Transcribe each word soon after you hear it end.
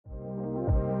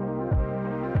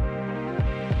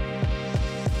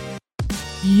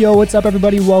Yo, what's up,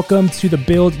 everybody? Welcome to the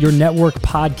Build Your Network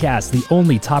podcast, the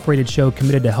only top-rated show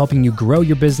committed to helping you grow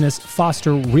your business,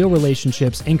 foster real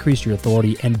relationships, increase your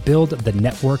authority, and build the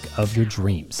network of your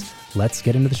dreams. Let's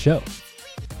get into the show.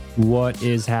 What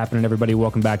is happening, everybody?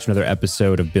 Welcome back to another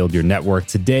episode of Build Your Network.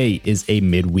 Today is a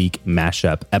Midweek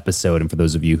Mashup episode. And for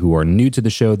those of you who are new to the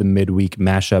show, the Midweek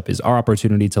Mashup is our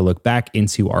opportunity to look back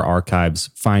into our archives,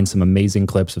 find some amazing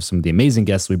clips of some of the amazing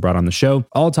guests we brought on the show,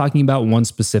 all talking about one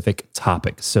specific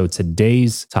topic. So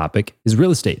today's topic is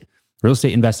real estate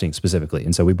investing specifically.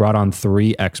 And so we brought on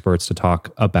three experts to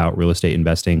talk about real estate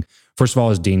investing. First of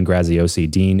all is Dean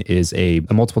Graziosi. Dean is a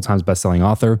multiple times best-selling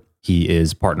author. He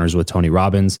is partners with Tony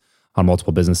Robbins on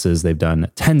multiple businesses. They've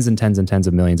done tens and tens and tens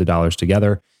of millions of dollars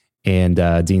together. And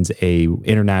Dean's a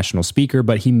international speaker,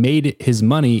 but he made his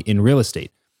money in real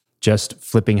estate, just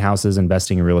flipping houses,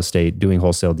 investing in real estate, doing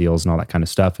wholesale deals and all that kind of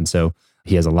stuff. And so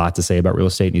he has a lot to say about real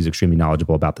estate and he's extremely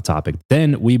knowledgeable about the topic.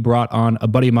 Then we brought on a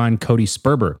buddy of mine, Cody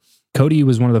Sperber. Cody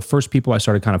was one of the first people I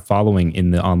started kind of following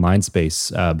in the online space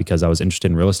because I was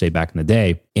interested in real estate back in the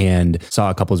day and saw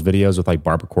a couple of videos with like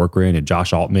Barbara Corcoran and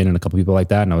Josh Altman and a couple people like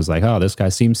that. And I was like, oh, this guy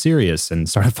seems serious, and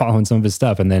started following some of his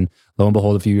stuff. And then lo and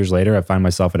behold, a few years later, I find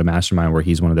myself at a mastermind where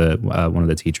he's one of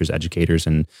the teachers, educators,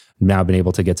 and now been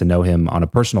able to get to know him on a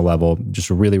personal level. Just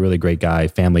a really, really great guy,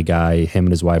 family guy. Him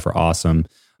and his wife are awesome.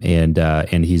 And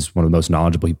he's one of the most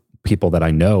knowledgeable people that I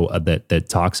know that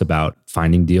talks about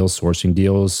finding deals, sourcing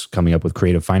deals, coming up with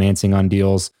creative financing on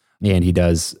deals. And he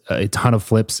does a ton of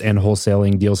flips and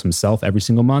wholesaling deals himself every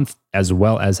single month, as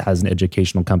well as has an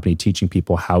educational company teaching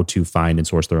people how to find and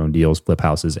source their own deals, flip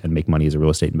houses, and make money as a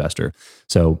real estate investor.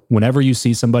 So whenever you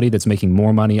see somebody that's making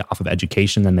more money off of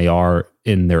education than they are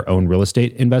in their own real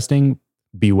estate investing,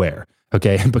 beware.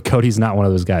 Okay. But Cody's not one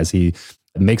of those guys. He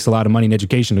makes a lot of money in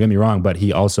education, don't get me wrong, but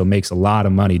he also makes a lot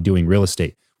of money doing real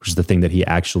estate, which is the thing that he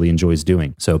actually enjoys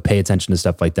doing. So pay attention to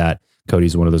stuff like that.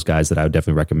 Cody's one of those guys that I would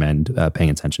definitely recommend paying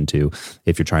attention to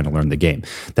if you're trying to learn the game.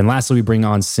 Then lastly, we bring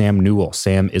on Sam Newell.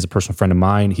 Sam is a personal friend of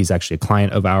mine. He's actually a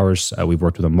client of ours. We've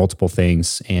worked with him multiple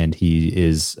things, and he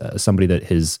is somebody that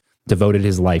has devoted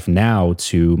his life now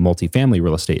to multifamily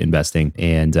real estate investing.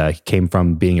 And he came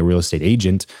from being a real estate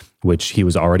agent, which he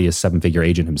was already a seven-figure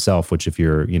agent himself, which if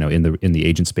you're in the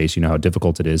agent space, you know how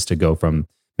difficult it is to go from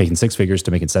making six figures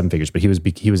to making seven figures. But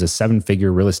he was a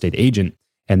seven-figure real estate agent.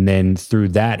 And then through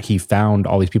that, he found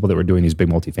all these people that were doing these big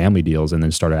multifamily deals and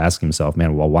then started asking himself,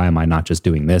 man, well, why am I not just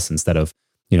doing this instead of,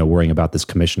 worrying about this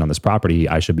commission on this property?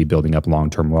 I should be building up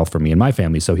long-term wealth for me and my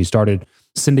family. So he started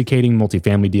syndicating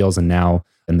multifamily deals. And now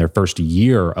in their first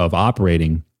year of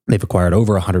operating, they've acquired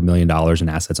over $100 million in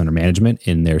assets under management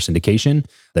in their syndication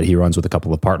that he runs with a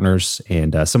couple of partners.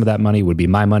 And some of that money would be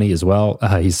my money as well.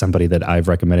 He's somebody that I've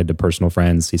recommended to personal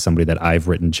friends. He's somebody that I've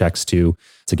written checks to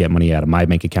get money out of my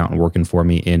bank account and working for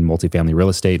me in multifamily real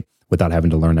estate without having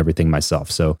to learn everything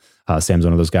myself. So Sam's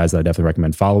one of those guys that I definitely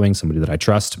recommend following, somebody that I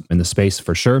trust in the space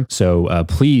for sure. So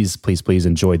please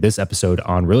enjoy this episode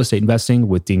on real estate investing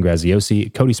with Dean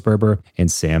Graziosi, Cody Sperber, and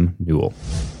Sam Newell.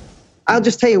 I'll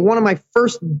just tell you, one of my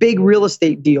first big real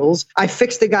estate deals, I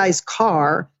fixed a guy's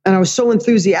car and I was so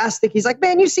enthusiastic. He's like,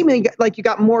 man, you seem like you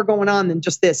got more going on than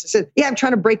just this. I said, yeah, I'm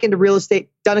trying to break into real estate,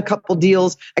 done a couple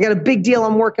deals. I got a big deal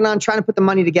I'm working on, trying to put the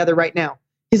money together right now.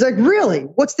 He's like, really?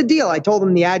 What's the deal? I told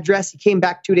him the address. He came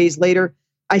back 2 days later.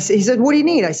 He said, what do you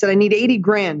need? I said, I need 80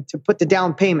 grand to put the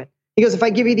down payment. He goes, if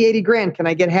I give you the 80 grand, can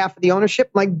I get half of the ownership?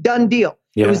 I'm like, done deal.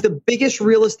 Yeah. It was the biggest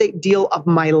real estate deal of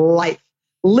my life.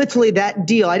 Literally that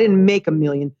deal, I didn't make $1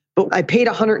 million, but I paid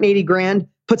 180 grand,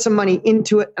 put some money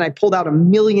into it, and I pulled out $1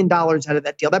 million out of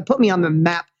that deal. That put me on the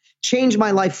map, changed my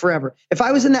life forever. If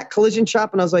I was in that collision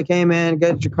shop and I was like, hey man,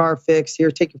 get your car fixed, here,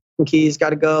 take your keys,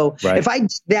 got to go. Right. If I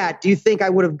did that, do you think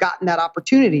I would have gotten that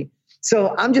opportunity?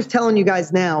 So I'm just telling you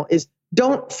guys now is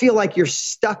don't feel like you're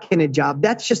stuck in a job.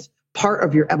 That's just part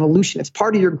of your evolution. It's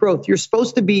part of your growth. You're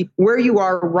supposed to be where you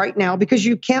are right now because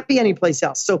you can't be anyplace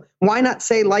else. So why not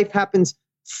say life happens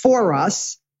for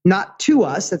us, not to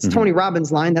us? That's Tony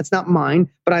Robbins' line. That's not mine,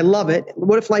 but I love it.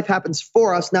 What if life happens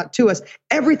for us, not to us?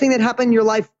 Everything that happened in your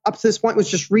life up to this point was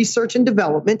just research and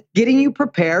development, getting you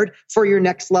prepared for your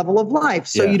next level of life.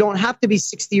 So you don't have to be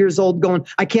 60 years old going,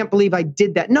 I can't believe I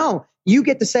did that. No, you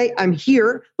get to say, I'm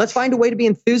here. Let's find a way to be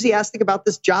enthusiastic about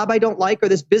this job I don't like or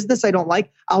this business I don't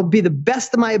like. I'll be the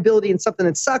best of my ability in something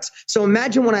that sucks. So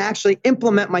imagine when I actually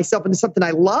implement myself into something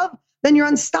I love, then you're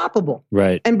unstoppable.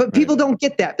 Right. But people don't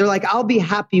get that. They're like, I'll be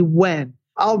happy when.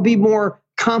 I'll be more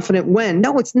confident when.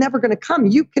 No, it's never going to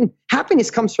come.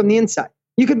 Happiness comes from the inside.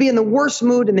 You could be in the worst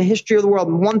mood in the history of the world,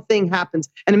 and one thing happens,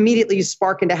 and immediately you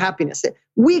spark into happiness.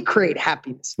 We create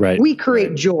happiness. Right. We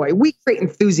create joy. We create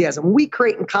enthusiasm. We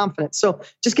create confidence. So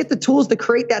just get the tools to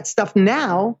create that stuff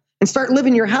now and start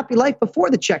living your happy life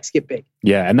before the checks get big.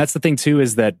 Yeah. And that's the thing too,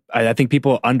 is that I think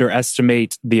people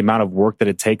underestimate the amount of work that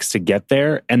it takes to get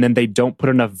there. And then they don't put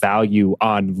enough value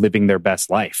on living their best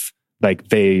life. Like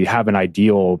they have an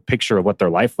ideal picture of what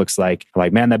their life looks like.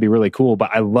 Like, man, that'd be really cool.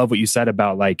 But I love what you said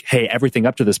about like, hey, everything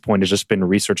up to this point has just been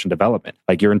research and development.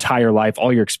 Like your entire life,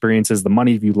 all your experiences, the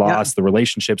money you lost, the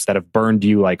relationships that have burned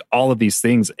you, like all of these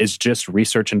things is just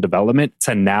research and development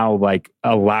to now like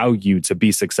allow you to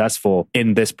be successful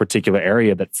in this particular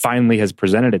area that finally has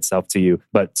presented itself to you.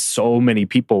 But so many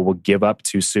people will give up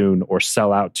too soon or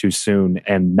sell out too soon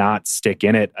and not stick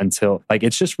in it until like,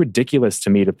 it's just ridiculous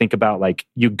to me to think about like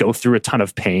you go through a ton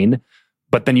of pain,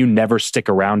 but then you never stick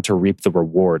around to reap the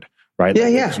reward, right?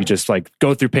 Yeah. You just like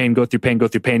go through pain.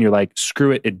 You're like,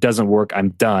 screw it. It doesn't work. I'm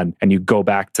done. And you go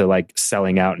back to like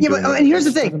selling out. And here's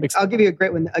the thing. I'll give you a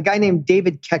great one. A guy named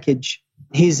David Kekage.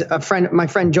 He's a friend. My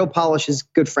friend Joe Polish's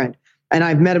good friend. And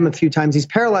I've met him a few times. He's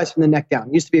paralyzed from the neck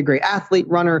down. Used to be a great athlete,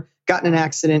 runner, got in an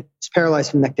accident. He's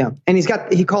paralyzed from the neck down. And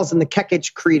he calls them the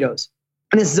Kekage Credos.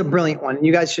 And this is a brilliant one. And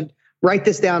you guys should write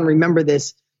this down. Remember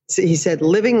this. He said,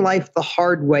 living life the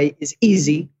hard way is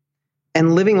easy,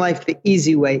 and living life the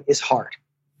easy way is hard.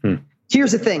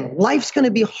 Here's the thing. Life's going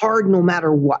to be hard no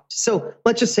matter what. So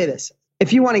let's just say this.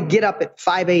 If you want to get up at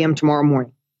 5 a.m. tomorrow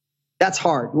morning, that's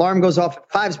hard. Alarm goes off at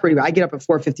 5 is pretty bad. I get up at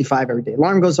 4:55 every day.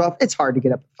 Alarm goes off. It's hard to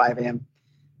get up at 5 a.m.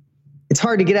 It's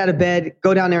hard to get out of bed,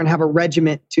 go down there and have a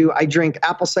regiment I drink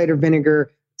apple cider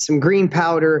vinegar, some green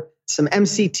powder, some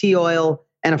MCT oil,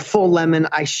 and a full lemon.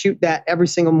 I shoot that every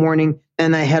single morning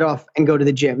and I head off and go to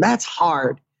the gym. That's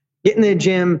hard. Get in the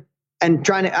gym and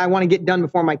I want to get done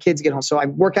before my kids get home. So I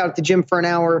work out at the gym for an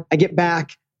hour. I get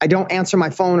back. I don't answer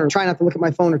my phone or try not to look at my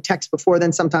phone or text before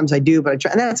then. Sometimes I do, but I try,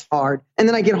 and that's hard. And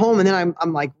then I get home and then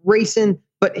I'm like racing.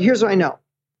 But here's what I know.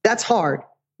 That's hard,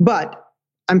 but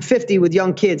I'm 50 with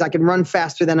young kids. I can run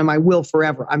faster than I will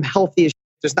forever. I'm healthy as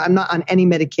I'm not on any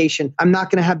medication. I'm not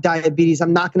going to have diabetes.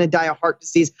 I'm not going to die of heart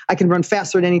disease. I can run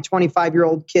faster than any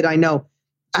 25-year-old kid I know.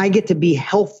 I get to be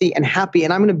healthy and happy,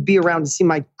 and I'm going to be around to see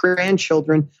my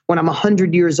grandchildren when I'm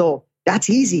 100 years old. That's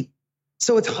easy.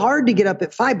 So it's hard to get up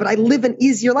at 5, but I live an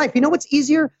easier life. You know what's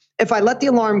easier? If I let the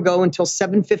alarm go until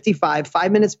 7:55,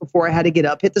 5 minutes before I had to get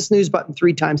up, hit the snooze button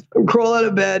 3 times, crawl out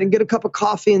of bed and get a cup of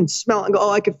coffee and smell it and go,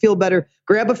 oh, I could feel better.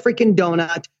 Grab a freaking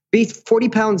donut, be 40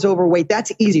 pounds overweight.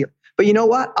 That's easier. But you know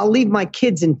what? I'll leave my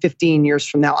kids in 15 years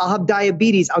from now. I'll have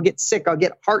diabetes. I'll get sick. I'll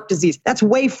get heart disease. That's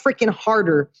way freaking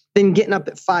harder than getting up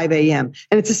at 5 a.m.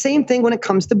 And it's the same thing when it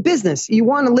comes to business. You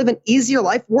want to live an easier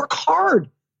life? Work hard.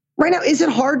 Right now, is it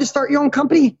hard to start your own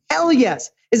company? Hell yes.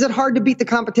 Is it hard to beat the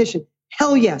competition?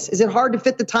 Hell yes. Is it hard to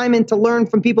fit the time in to learn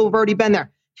from people who've already been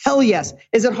there? Hell yes.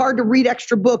 Is it hard to read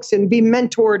extra books and be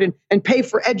mentored and pay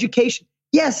for education?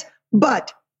 Yes,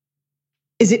 but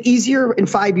is it easier in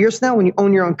 5 years now when you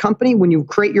own your own company, when you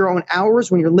create your own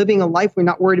hours, when you're living a life where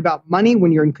you're not worried about money,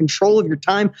 when you're in control of your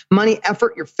time, money,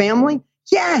 effort, your family?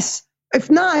 Yes.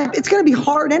 If not, it's going to be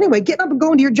hard anyway. Getting up and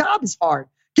going to your job is hard.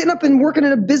 Getting up and working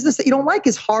in a business that you don't like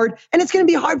is hard, and it's going to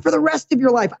be hard for the rest of your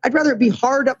life. I'd rather it be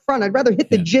hard up front. I'd rather hit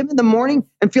the gym in the morning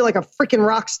and feel like a freaking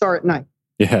rock star at night.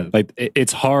 Yeah, like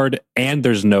it's hard and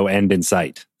there's no end in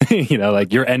sight. You know,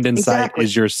 like your end in sight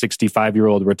is your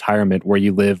 65-year-old retirement where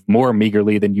you live more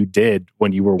meagerly than you did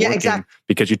when you were working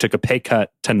because you took a pay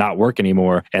cut to not work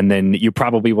anymore. And then you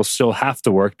probably will still have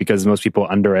to work because most people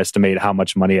underestimate how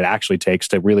much money it actually takes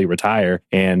to really retire.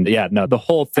 And the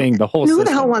whole thing, who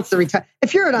the hell wants to retire?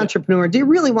 If you're an entrepreneur, do you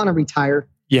really want to retire?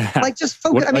 Yeah. Like just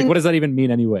focus. What does that even mean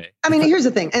anyway? I mean, here's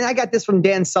the thing. And I got this from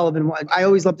Dan Sullivan. I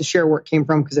always love to share where it came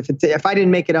from because if I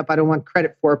didn't make it up, I don't want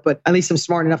credit for it, but at least I'm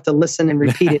smart enough to listen and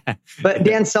repeat it. But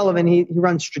Dan Sullivan, he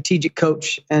runs Strategic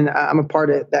Coach and I'm a part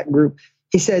of that group.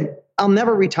 He said, I'll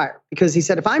never retire because he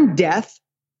said, if I'm deaf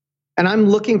and I'm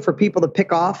looking for people to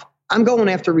pick off, I'm going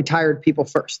after retired people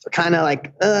first. They're kind of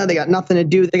like, they got nothing to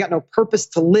do. They got no purpose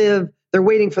to live. They're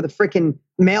waiting for the freaking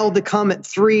mail to come at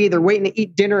 3. They're waiting to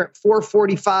eat dinner at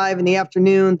 4:45 in the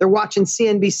afternoon. They're watching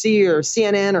CNBC or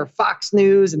CNN or Fox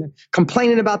News and they're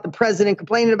complaining about the president,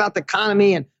 complaining about the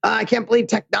economy. And I can't believe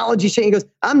technology changed. He goes,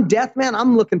 I'm deaf, man.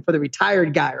 I'm looking for the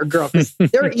retired guy or girl because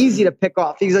they're easy to pick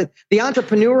off. He's like the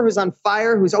entrepreneur who's on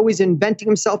fire, who's always inventing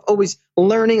himself, always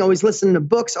learning, always listening to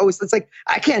books. It's like,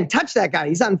 I can't touch that guy.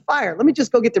 He's on fire. Let me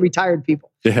just go get the retired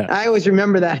people. Yeah. I always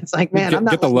remember that. It's like, man, I'm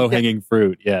not get the low hanging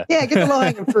fruit. Yeah. Yeah. Get the low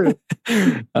hanging fruit.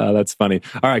 That's funny.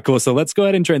 All right, cool. So let's go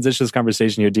ahead and transition this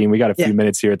conversation here, Dean. We got a few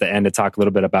minutes here at the end to talk a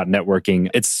little bit about networking.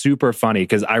 It's super funny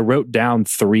because I wrote down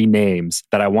 3 names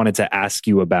that I wanted to ask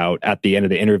you about at the end of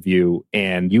the interview.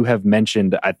 And you have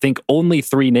mentioned, I think, only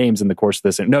 3 names in the course of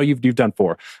this. No, you've done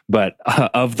 4. But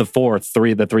of the 4,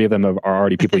 the 3 of them are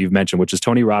already people you've mentioned, which is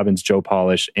Tony Robbins, Joe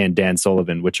Polish, and Dan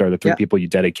Sullivan, which are the 3 people you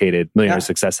dedicated Millionaire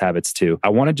Success Habits to. I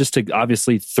wanted just to,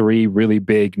 obviously, 3 really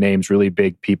big names, really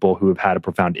big people who have had a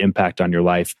profound impact on your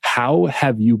life. How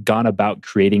have you gone about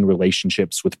creating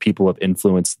relationships with people of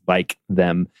influence like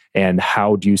them? And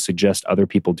how do you suggest other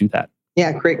people do that?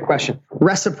 Yeah, great question.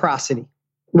 Reciprocity,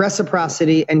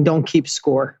 and don't keep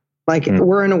score. Like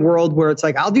we're in a world where it's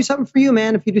like, I'll do something for you,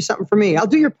 man, if you do something for me. I'll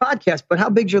do your podcast, but how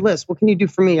big's your list? What can you do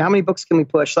for me? How many books can we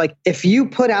push? Like if you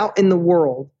put out in the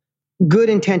world good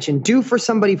intention, do for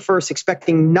somebody first,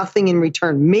 expecting nothing in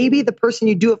return. Maybe the person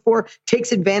you do it for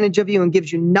takes advantage of you and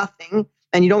gives you nothing,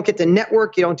 and you don't get to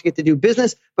network, you don't get to do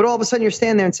business, but all of a sudden you're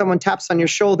standing there and someone taps on your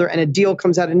shoulder and a deal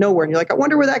comes out of nowhere. And you're like, I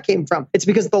wonder where that came from. It's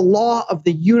because the law of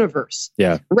the universe.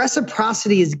 Yeah.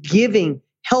 Reciprocity is giving,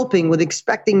 helping with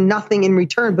expecting nothing in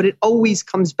return, but it always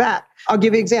comes back. I'll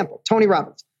give you an example. Tony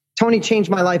Robbins. Tony changed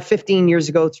my life 15 years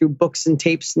ago through books and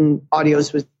tapes and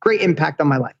audios with great impact on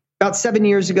my life. About 7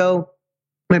 years ago,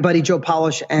 my buddy Joe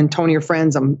Polish and Tony are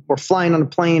friends. We're flying on a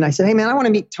plane. I said, hey man, I want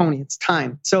to meet Tony. It's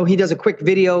time. So he does a quick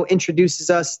video, introduces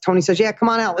us. Tony says, yeah, come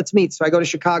on out. Let's meet. So I go to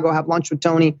Chicago, have lunch with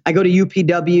Tony. I go to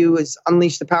UPW, is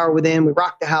Unleash the Power Within. We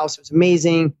rocked the house. It was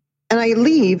amazing. And I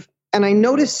leave and I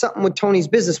noticed something with Tony's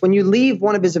business. When you leave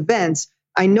one of his events,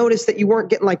 I noticed that you weren't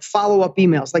getting like follow-up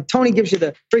emails. Like Tony gives you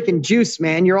the freaking juice,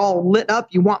 man. You're all lit up.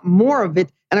 You want more of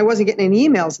it. And I wasn't getting any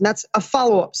emails. And that's a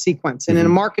follow-up sequence. And in a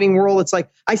marketing world, it's like,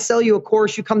 I sell you a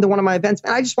course. You come to one of my events.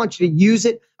 Man, I just want you to use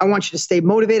it. I want you to stay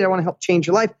motivated. I want to help change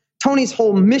your life. Tony's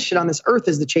whole mission on this earth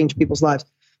is to change people's lives.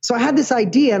 So I had this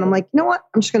idea and I'm like, you know what?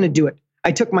 I'm just going to do it.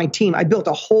 I took my team. I built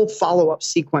a whole follow-up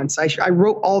sequence. I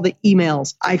wrote all the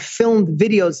emails. I filmed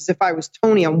videos as if I was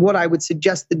Tony on what I would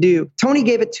suggest to do. Tony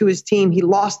gave it to his team. He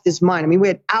lost his mind. I mean, we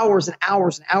had hours and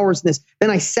hours and hours in this. Then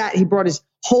he brought his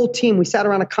whole team. We sat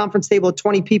around a conference table of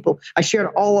 20 people. I shared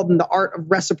all of them the art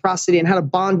of reciprocity and how to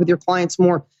bond with your clients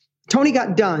more. Tony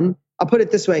got done. I'll put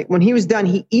it this way. When he was done,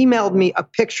 he emailed me a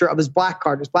picture of his black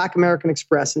card, his Black American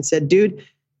Express, and said, dude,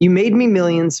 you made me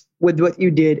millions with what you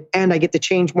did, and I get to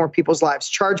change more people's lives.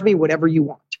 Charge me whatever you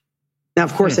want. Now,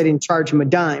 of course, I didn't charge him a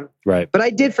dime. Right. But I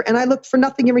did, and I looked for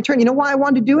nothing in return. You know why I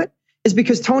wanted to do it? Is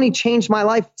because Tony changed my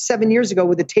life 7 years ago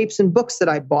with the tapes and books that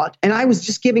I bought, and I was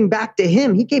just giving back to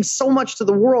him. He gave so much to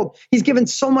the world. He's given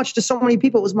so much to so many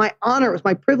people. It was my honor. It was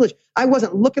my privilege. I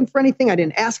wasn't looking for anything. I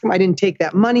didn't ask him. I didn't take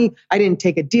that money. I didn't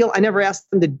take a deal. I never asked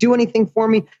him to do anything for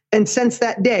me. And since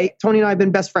that day, Tony and I have been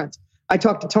best friends. I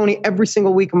talk to Tony every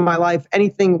single week of my life.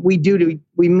 Anything we do,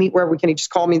 we meet wherever we can. He just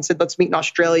called me and said, let's meet in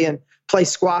Australia and play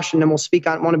squash, and then we'll speak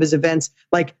on one of his events.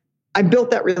 Like, I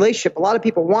built that relationship. A lot of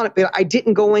people want it, but I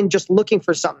didn't go in just looking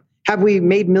for something. Have we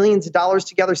made millions of dollars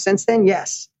together since then?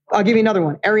 Yes. I'll give you another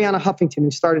one. Ariana Huffington,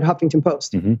 who started Huffington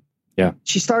Post. Mm-hmm. Yeah.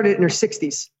 She started it in her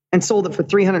 60s and sold it for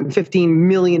 $315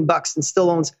 million and still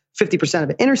owns 50% of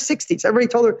it. In her 60s. Everybody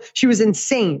told her she was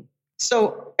insane.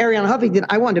 So Ariana Huffington,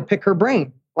 I wanted to pick her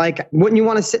brain. Like, wouldn't you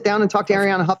want to sit down and talk to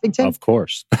Ariana Huffington? Of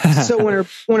course. So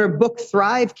when her book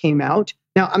Thrive came out,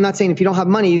 now I'm not saying if you don't have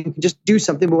money, you can just do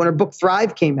something, but when her book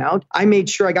Thrive came out, I made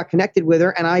sure I got connected with her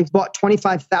and I bought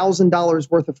 $25,000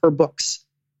 worth of her books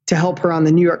to help her on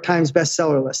the New York Times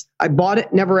bestseller list. I bought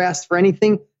it, never asked for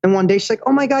anything. And one day she's like,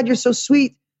 oh my God, you're so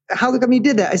sweet. How come you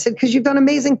did that? I said, because you've done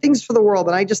amazing things for the world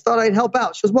and I just thought I'd help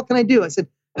out. She goes, what can I do? I said,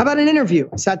 how about an interview?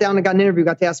 I sat down and got an interview,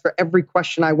 got to ask her every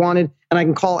question I wanted, and I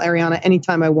can call Ariana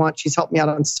anytime I want. She's helped me out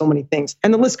on so many things.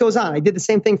 And the list goes on. I did the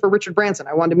same thing for Richard Branson.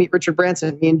 I wanted to meet Richard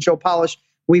Branson. Me and Joe Polish,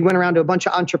 we went around to a bunch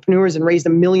of entrepreneurs and raised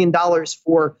 $1 million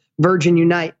for Virgin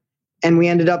Unite. And we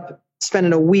ended up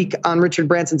spending a week on Richard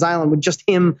Branson's island with just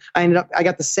him. I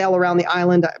got to sail around the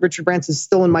island. Richard Branson's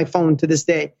still in my phone to this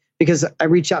day because I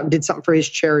reached out and did something for his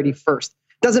charity first.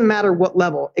 Doesn't matter what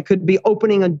level. It could be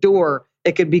opening a door.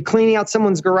 It could be cleaning out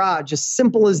someone's garage, as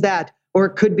simple as that. Or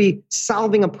it could be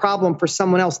solving a problem for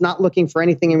someone else, not looking for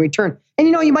anything in return. And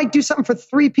you might do something for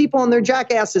 3 people and they're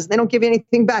jackasses. And they don't give you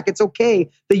anything back. It's okay.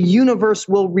 The universe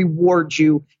will reward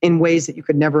you in ways that you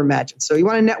could never imagine. So you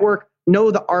want to network, know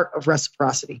the art of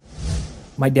reciprocity.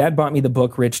 My dad bought me the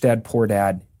book, Rich Dad, Poor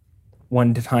Dad,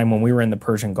 one time when we were in the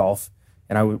Persian Gulf.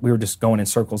 And we were just going in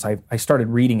circles. I started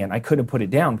reading it. I couldn't put it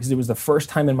down because it was the first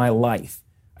time in my life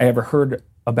I ever heard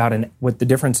about what the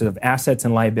difference of assets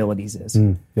and liabilities is.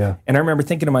 Yeah. And I remember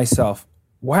thinking to myself,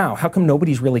 wow, how come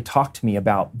nobody's really talked to me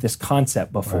about this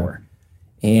concept before?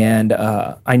 Right. And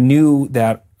I knew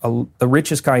that the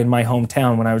richest guy in my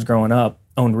hometown when I was growing up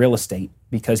owned real estate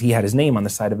because he had his name on the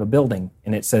side of a building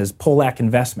and it says Polak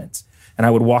Investments. And I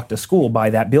would walk to school by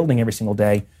that building every single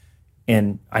day.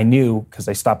 And I knew, because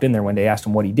I stopped in there one day, asked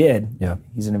him what he did. Yeah.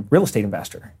 He's a real estate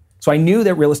investor. So I knew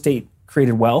that real estate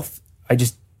created wealth. I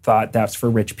just thought that's for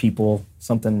rich people,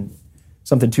 something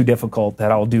too difficult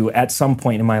that I'll do at some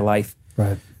point in my life.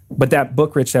 Right. But that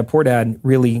book, Rich Dad Poor Dad,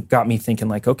 really got me thinking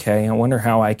like, okay, I wonder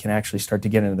how I can actually start to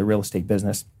get into the real estate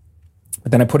business.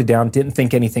 But then I put it down, didn't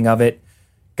think anything of it,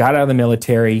 got out of the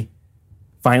military,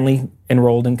 finally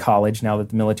enrolled in college now that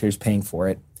the military is paying for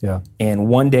it. Yeah. And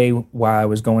one day while I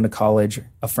was going to college,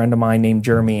 a friend of mine named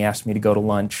Jeremy asked me to go to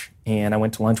lunch, and I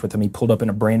went to lunch with him. He pulled up in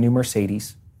a brand new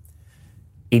Mercedes,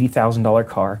 $80,000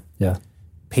 car,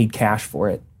 paid cash for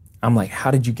it. I'm like, how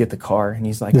did you get the car? And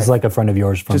he's like, this is like a friend of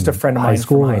yours from just a friend of mine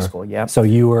school, from high school. Yeah. So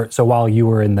while you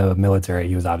were in the military,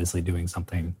 he was obviously doing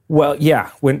something. Well, yeah.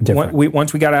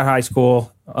 Once we got out of high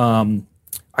school,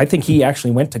 I think he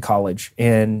actually went to college.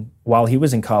 And while he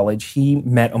was in college, he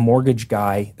met a mortgage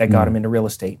guy that got him into real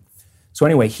estate. So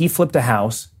anyway, he flipped a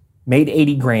house, made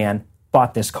 80 grand,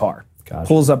 bought this car. Gotcha.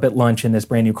 Pulls up at lunch in this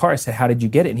brand new car. I said, how did you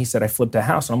get it? And he said, I flipped a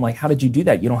house. And I'm like, how did you do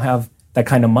that? You don't have that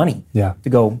kind of money to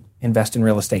go invest in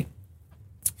real estate.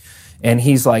 And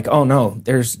he's like, oh no,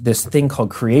 there's this thing called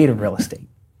creative real estate.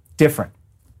 Different.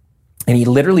 And he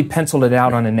literally penciled it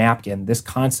out on a napkin, this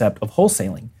concept of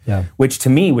wholesaling, which to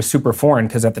me was super foreign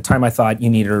because at the time I thought you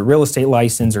needed a real estate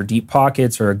license or deep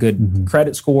pockets or a good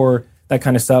credit score, that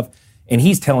kind of stuff. And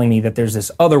he's telling me that there's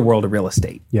this other world of real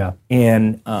estate. Yeah.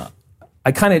 And I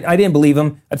didn't believe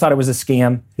him. I thought it was a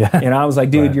scam. Yeah. And I was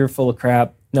like, dude, you're full of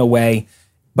crap. No way.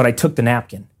 But I took the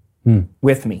napkin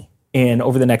with me. And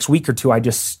over the next week or two, I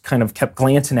just kind of kept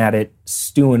glancing at it,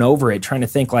 stewing over it, trying to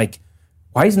think like,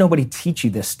 why does nobody teach you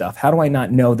this stuff? How do I not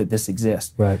know that this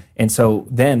exists? Right. And so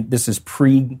then this is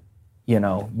YouTube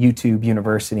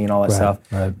University and all that stuff.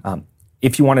 Right.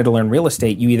 If you wanted to learn real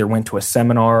estate, you either went to a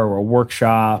seminar or a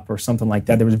workshop or something like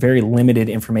that. There was very limited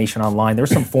information online. There were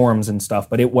some forums and stuff,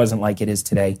 but it wasn't like it is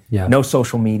today. Yeah. No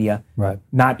social media. Right.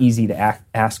 Not easy to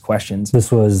ask questions.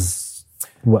 This was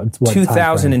what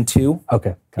 2002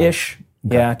 ish.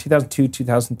 Yeah, 2002,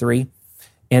 2003.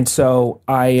 And so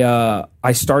I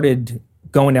started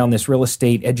going down this real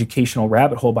estate educational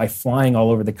rabbit hole by flying all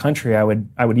over the country. I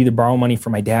would either borrow money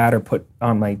from my dad or put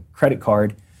on my credit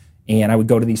card, and I would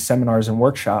go to these seminars and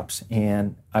workshops,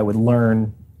 and I would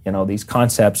learn, these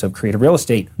concepts of creative real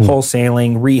estate,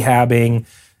 wholesaling, rehabbing,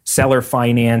 seller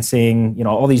financing,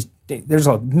 all these. There's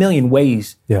a million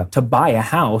ways to buy a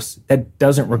house that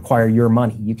doesn't require your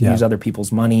money. You can use other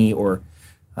people's money, or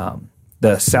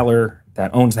the seller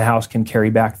that owns the house can carry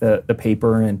back the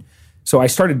paper. And so I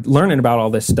started learning about all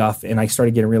this stuff, and I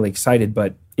started getting really excited,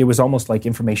 but it was almost like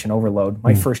information overload.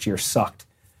 My first year sucked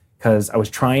because I was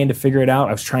trying to figure it out.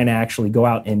 I was trying to actually go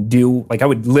out and do, I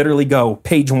would literally go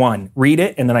page 1, read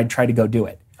it, and then I'd try to go do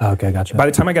it. Okay, gotcha. By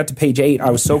the time I got to page 8, I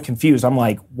was so confused. I'm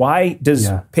like, why does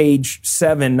page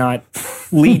 7 not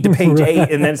lead to page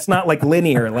 8? And then it's not like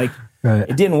linear.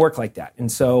 It didn't work like that.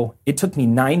 And so it took me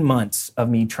 9 months of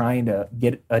me trying to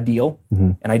get a deal,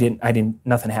 and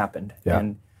nothing happened. Yeah.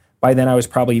 And by then I was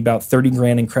probably about 30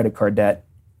 grand in credit card debt.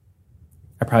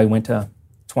 I probably went to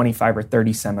 25 or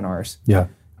 30 seminars. Yeah.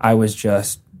 I was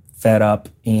just fed up,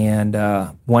 and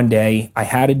one day I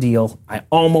had a deal. I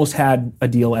almost had a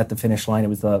deal at the finish line. It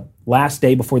was the last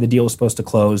day before the deal was supposed to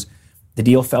close. The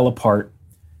deal fell apart,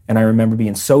 and I remember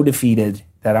being so defeated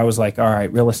that I was like, all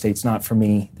right, real estate's not for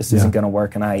me. This isn't going to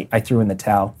work, and I threw in the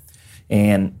towel.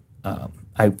 And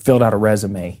I filled out a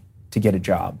resume to get a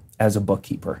job as a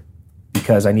bookkeeper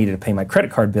because I needed to pay my credit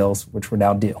card bills, which were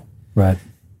now due. Right.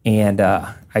 And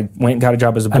I went and got a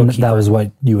job as a bookkeeper. And that was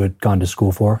what you had gone to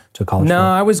school for, to college for? No,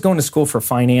 I was going to school for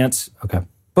finance. Okay.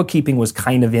 Bookkeeping was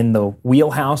kind of in the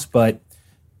wheelhouse, but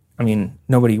I mean,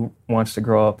 nobody wants to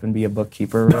grow up and be a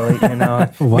bookkeeper, really.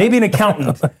 Maybe an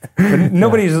accountant, but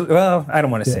nobody's. Well, I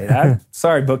don't want to say that.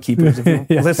 Sorry, bookkeepers, if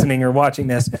you're listening or watching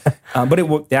this.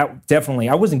 But that definitely,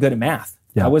 I wasn't good at math.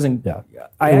 Yeah. I wasn't. Yeah.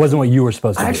 It wasn't what you were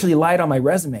supposed to do. I actually lied on my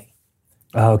resume.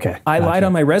 Oh, okay. I lied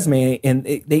on my resume, and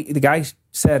the guy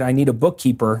said, I need a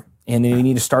bookkeeper, and you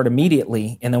need to start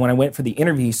immediately. And then when I went for the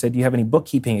interview, he said, do you have any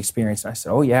bookkeeping experience? And I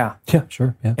said, oh, yeah. Yeah,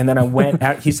 sure. Yeah. And then I went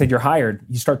out, he said, you're hired.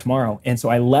 You start tomorrow. And so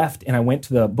I left, and I went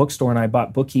to the bookstore, and I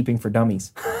bought Bookkeeping for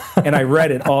Dummies. And I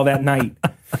read it all that night.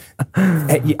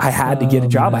 I had to get a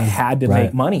job. I had to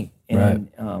make money.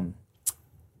 And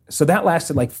so that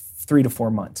lasted like 3 to 4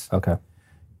 months. Okay.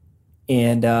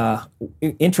 And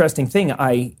interesting thing,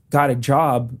 I got a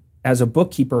job as a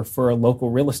bookkeeper for a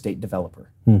local real estate developer.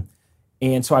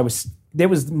 And so I was there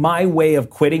was my way of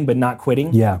quitting, but not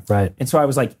quitting. Yeah, right. And so I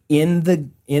was like in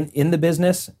the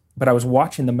business, but I was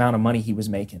watching the amount of money he was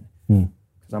making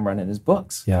because I'm running his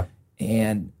books. Yeah.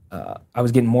 And I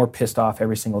was getting more pissed off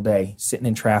every single day, sitting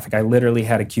in traffic. I literally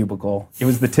had a cubicle. It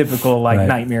was the typical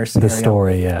nightmare scenario. The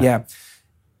story, yeah. Yeah.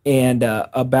 And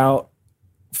about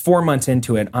 4 months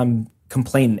into it, I'm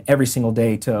complaining every single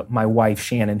day to my wife,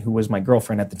 Shannon, who was my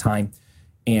girlfriend at the time.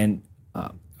 And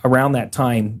around that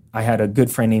time, I had a good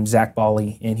friend named Zach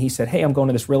Bally, and he said, hey, I'm going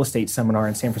to this real estate seminar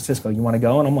in San Francisco. You want to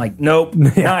go? And I'm like, nope,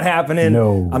 not happening.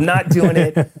 No. I'm not doing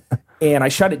it. And I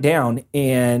shut it down,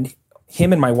 and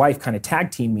him and my wife kind of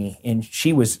tag teamed me, and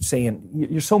she was saying,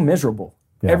 you're so miserable.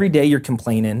 Yeah. Every day you're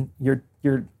complaining.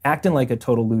 You're acting like a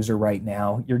total loser right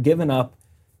now. You're giving up,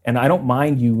 and I don't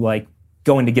mind you like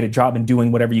going to get a job and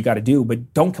doing whatever you got to do,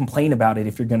 but don't complain about it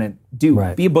if you're going to do.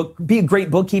 Right. Be a great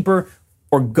bookkeeper,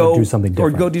 or go do something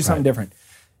different. Or go do something different.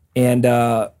 And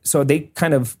so they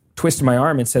kind of twisted my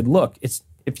arm and said, look,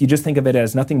 if you just think of it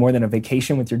as nothing more than a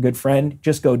vacation with your good friend,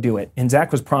 just go do it. And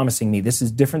Zach was promising me, this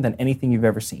is different than anything you've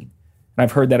ever seen. And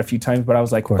I've heard that a few times, but I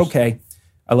was like, okay,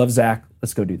 I love Zach.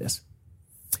 Let's go do this.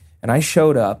 And I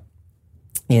showed up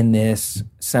in this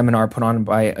seminar put on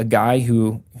by a guy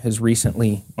who has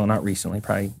recently, well, not recently,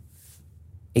 probably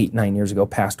 8-9 years ago,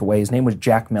 passed away. His name was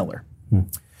Jack Miller.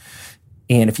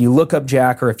 And if you look up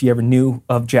Jack, or if you ever knew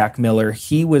of Jack Miller,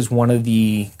 he was one of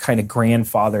the kind of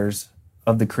grandfathers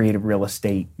of the creative real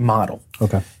estate model.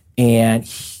 Okay. And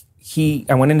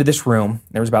I went into this room.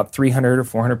 There was about 300 or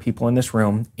 400 people in this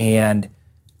room, and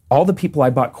all the people I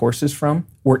bought courses from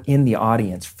were in the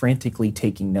audience, frantically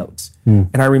taking notes.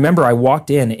 And I remember I walked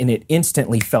in, and it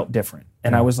instantly felt different.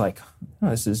 And I was like, oh,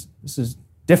 this is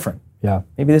different. Yeah.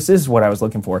 Maybe this is what I was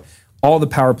looking for. All the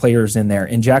power players in there.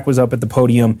 And Jack was up at the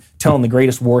podium telling the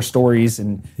greatest war stories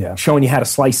and showing you how to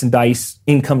slice and dice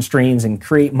income streams and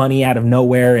create money out of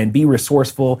nowhere and be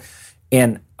resourceful.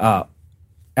 And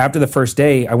after the first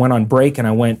day, I went on break and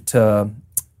I went to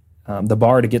the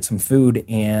bar to get some food.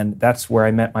 And that's where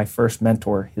I met my first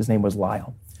mentor. His name was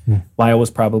Lyle. Lyle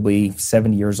was probably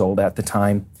 70 years old at the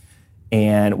time.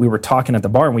 And we were talking at the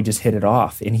bar and we just hit it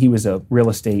off. And he was a real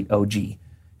estate OG.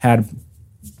 Had,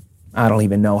 I don't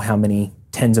even know how many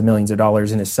tens of millions of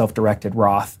dollars in his self-directed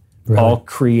Roth, all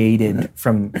created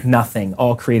from nothing,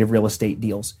 all creative real estate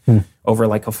deals over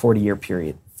like a 40-year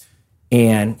period.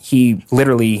 And he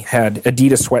literally had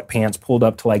Adidas sweatpants pulled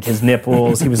up to like his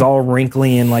nipples. He was all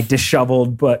wrinkly and like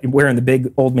disheveled, but wearing the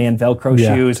big old man Velcro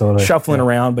shoes, totally. Shuffling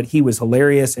around. But he was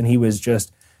hilarious, and he was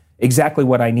just exactly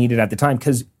what I needed at the time,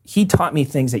 because he taught me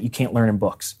things that you can't learn in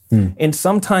books. And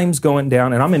sometimes going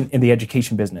down, and I'm in the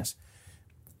education business,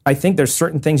 I think there's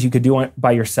certain things you could do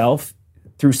by yourself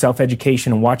through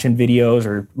self-education and watching videos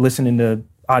or listening to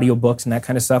audiobooks and that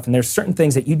kind of stuff. And there's certain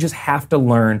things that you just have to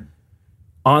learn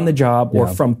on the job or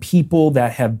from people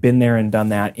that have been there and done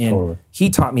that. And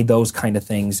he taught me those kind of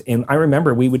things. And I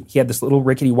remember he had this little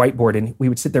rickety whiteboard, and we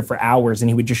would sit there for hours, and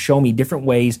he would just show me different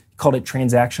ways, he called it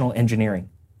transactional engineering,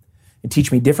 and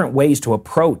teach me different ways to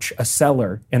approach a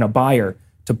seller and a buyer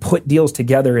to put deals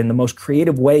together in the most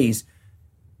creative ways.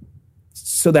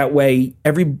 So that way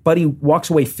everybody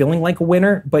walks away feeling like a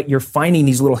winner, but you're finding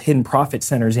these little hidden profit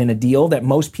centers in a deal that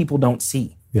most people don't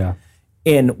see. Yeah.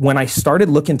 And when I started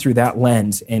looking through that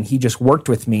lens and he just worked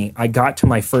with me, I got to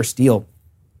my first deal,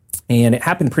 and it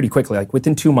happened pretty quickly. Like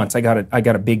within 2 months, I got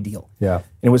a big deal. Yeah. And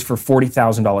it was for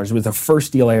 $40,000. It was the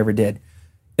first deal I ever did.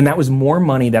 And that was more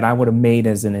money that I would have made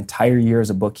as an entire year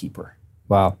as a bookkeeper.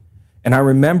 Wow. And I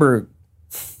remember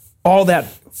all that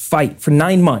fight for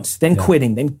 9 months, then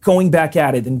quitting, then going back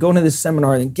at it, then going to this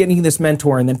seminar, then getting this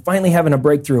mentor, and then finally having a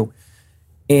breakthrough.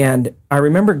 And I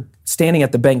remember standing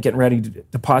at the bank getting ready to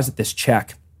deposit this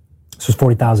check. This was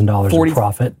 $40,000 in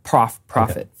profit? Profit.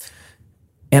 Okay.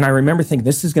 And I remember thinking,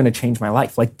 this is going to change my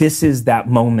life. Like, this is that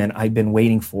moment I've been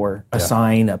waiting for, a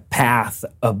sign, a path.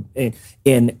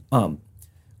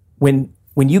 When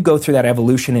you go through that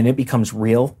evolution and it becomes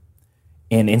real,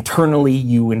 and internally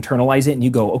you internalize it and you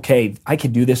go, okay, I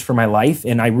could do this for my life.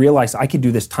 And I realized I could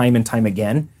do this time and time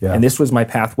again. Yeah. And this was my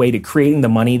pathway to creating the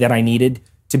money that I needed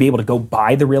to be able to go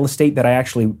buy the real estate that I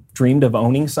actually dreamed of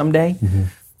owning someday.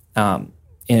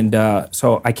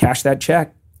 So I cashed that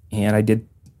check, and I did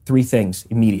 3 things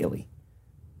immediately.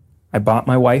 I bought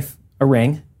my wife a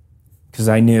ring, because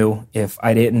I knew if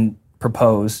I didn't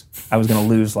propose, I was going to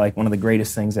lose like one of the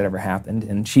greatest things that ever happened,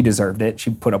 and she deserved it. She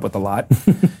put up with a lot.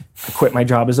 I quit my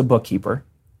job as a bookkeeper,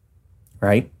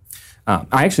 right? I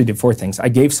actually did 4 things. I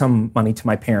gave some money to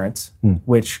my parents,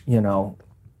 which,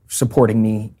 supporting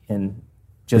me in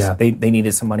just, they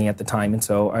needed some money at the time, and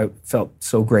so I felt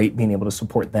so great being able to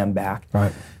support them back.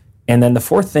 Right. And then the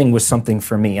fourth thing was something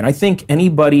for me. And I think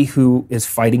anybody who is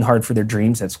fighting hard for their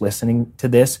dreams that's listening to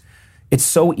this, it's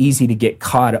so easy to get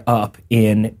caught up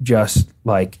in just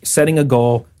like setting a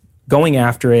goal, going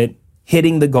after it,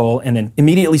 hitting the goal, and then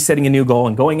immediately setting a new goal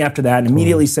and going after that and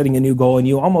immediately setting a new goal. And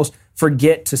you almost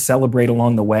forget to celebrate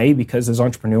along the way, because as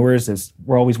entrepreneurs,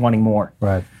 we're always wanting more.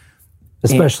 Right.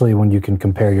 Especially when you can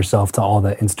compare yourself to all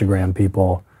the Instagram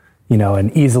people, you know,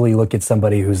 and easily look at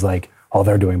somebody who's like, oh,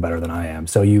 they're doing better than I am.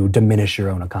 So you diminish your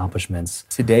own accomplishments.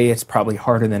 Today, it's probably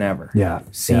harder than ever. Yeah.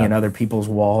 Seeing other people's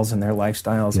walls and their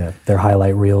lifestyles. Yeah. Their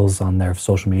highlight reels on their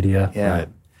social media. Yeah. Right.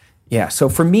 Yeah. So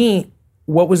for me,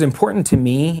 what was important to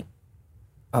me,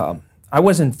 I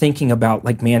wasn't thinking about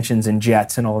like mansions and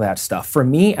jets and all that stuff. For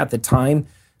me at the time,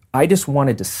 I just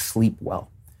wanted to sleep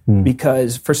well,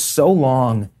 because for so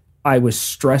long I was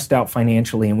stressed out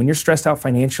financially. And when you're stressed out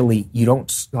financially,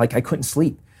 I couldn't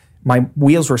sleep. My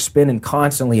wheels were spinning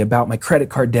constantly about my credit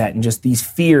card debt and just these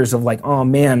fears of like, oh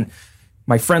man,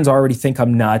 my friends already think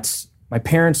I'm nuts. My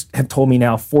parents have told me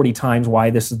now 40 times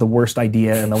why this is the worst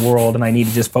idea in the world, and I need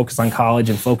to just focus on college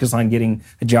and focus on getting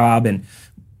a job. And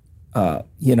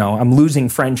I'm losing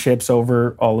friendships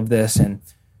over all of this, and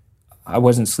I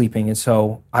wasn't sleeping. And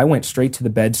so I went straight to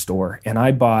the bed store and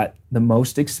I bought the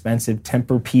most expensive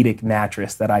Tempur-Pedic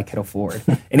mattress that I could afford.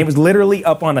 And it was literally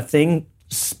up on a thing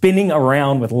spinning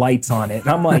around with lights on it. And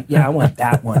I'm like, yeah, I want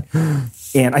that one.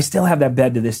 And I still have that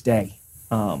bed to this day.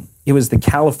 It was the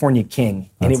California King,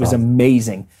 and it was awesome.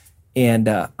 Amazing. And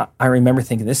I remember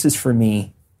thinking, this is for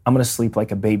me. I'm going to sleep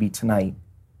like a baby tonight.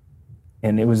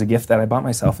 And it was a gift that I bought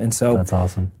myself. And so that's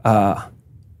awesome.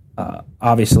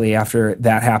 Obviously, after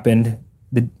that happened,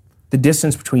 the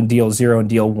distance between deal 0 and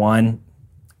deal 1,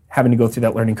 having to go through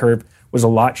that learning curve, was a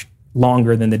lot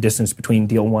longer than the distance between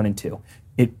deal 1 and 2.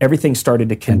 Everything started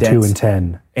to condense. And 2 and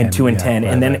 10. And 2 and 10.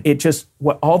 Right, and then it just,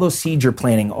 all those seeds you're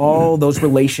planting, all those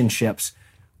relationships,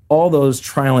 all those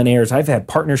trial and errors. I've had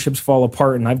partnerships fall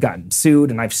apart, and I've gotten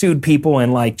sued, and I've sued people,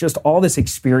 and like just all this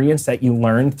experience that you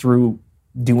learn through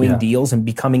doing deals and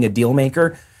becoming a deal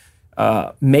maker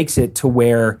makes it to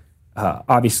where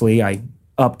obviously I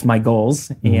upped my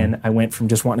goals, and I went from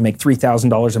just wanting to make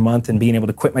 $3,000 a month and being able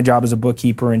to quit my job as a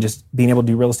bookkeeper and just being able to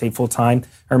do real estate full time.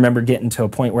 I remember getting to a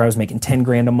point where I was making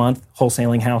 $10,000 a month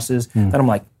wholesaling houses. Then I'm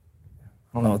like,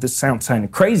 I don't know, this sounds kind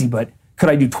of crazy, but could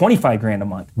I do $25,000 a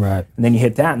month? Right. And then you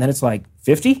hit that, and then it's like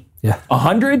 50,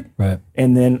 100, right.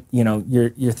 And then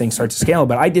your thing starts to scale.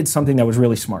 But I did something that was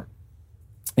really smart,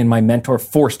 and my mentor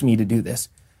forced me to do this.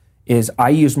 Is I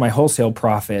used my wholesale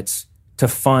profits to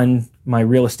fund my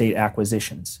real estate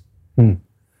acquisitions.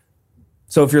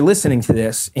 So if you're listening to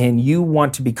this and you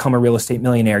want to become a real estate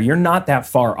millionaire, you're not that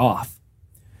far off.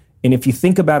 And if you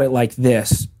think about it like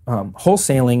this,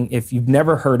 wholesaling, if you've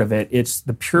never heard of it, it's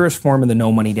the purest form of the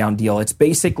no money down deal. It's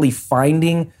basically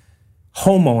finding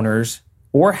homeowners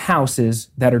or houses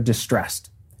that are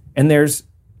distressed. And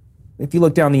if you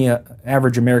look down the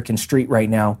average American street right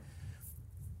now,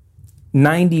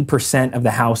 90% of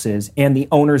the houses and the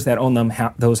owners that own them,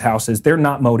 those houses, they're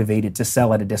not motivated to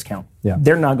sell at a discount. Yeah.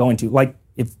 They're not going to. Like,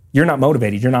 if you're not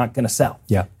motivated, you're not going to sell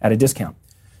at a discount.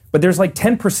 But there's like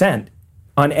 10%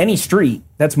 on any street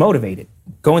that's motivated,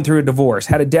 going through a divorce,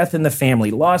 had a death in the family,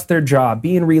 lost their job,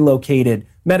 being relocated,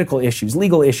 medical issues,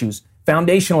 legal issues,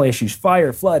 foundational issues,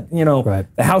 fire, flood, The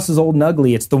house is old and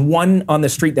ugly. It's the one on the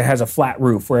street that has a flat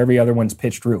roof where every other one's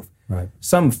pitched roof. Right.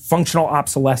 Some functional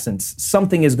obsolescence,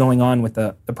 something is going on with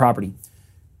the property.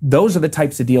 Those are the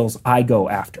types of deals I go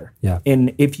after. Yeah.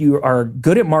 And if you are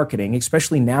good at marketing,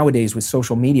 especially nowadays with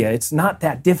social media, it's not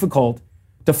that difficult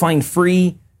to find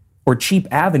free or cheap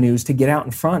avenues to get out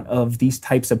in front of these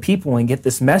types of people and get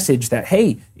this message that,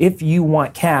 hey, if you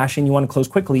want cash and you want to close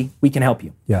quickly, we can help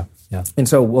you. Yeah. Yeah. And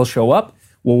so we'll show up,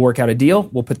 we'll work out a deal,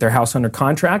 we'll put their house under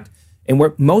contract. And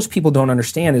what most people don't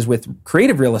understand is with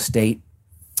creative real estate,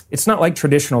 it's not like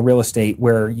traditional real estate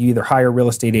where you either hire a real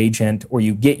estate agent or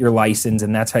you get your license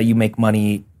and that's how you make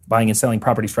money buying and selling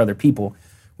properties for other people.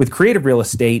 With creative real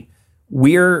estate,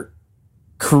 we're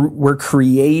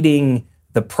creating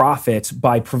the profits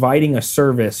by providing a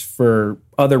service for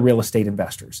other real estate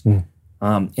investors.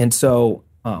 And so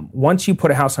once you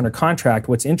put a house under contract,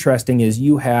 what's interesting is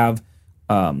you have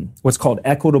what's called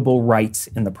equitable rights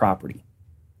in the property.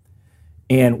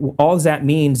 And all that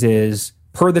means is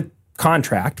per the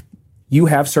contract, you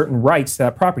have certain rights to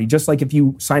that property. Just like if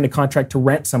you sign a contract to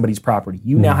rent somebody's property,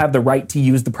 you now have the right to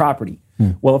use the property.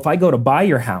 Well, if I go to buy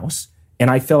your house and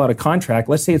I fill out a contract,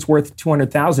 let's say it's worth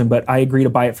 $200,000, but I agree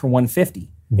to buy it for $150,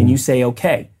 and you say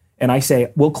okay, and I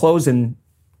say we'll close in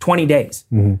 20 days.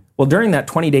 Well, during that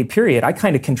 20-day period, I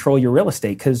kind of control your real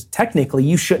estate because technically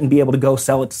you shouldn't be able to go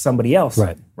sell it to somebody else,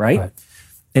 right?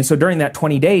 And so during that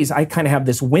 20 days, I kind of have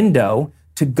this window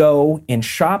to go and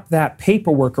shop that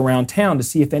paperwork around town to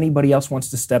see if anybody else wants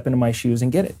to step into my shoes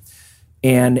and get it.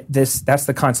 And that's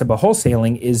the concept of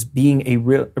wholesaling, is being a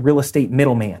real estate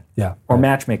middleman or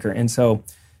matchmaker. And so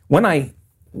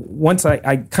once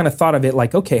I kind of thought of it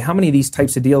like, okay, how many of these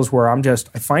types of deals where I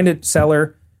find a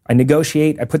seller, I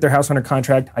negotiate, I put their house under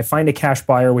contract, I find a cash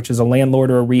buyer, which is a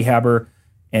landlord or a rehabber,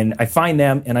 and I find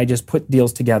them and I just put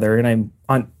deals together. And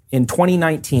in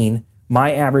 2019,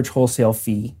 my average wholesale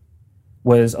fee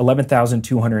was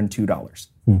 $11,202,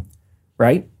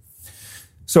 right?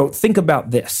 So think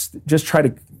about this.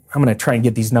 I'm going to try and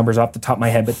get these numbers off the top of my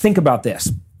head, but think about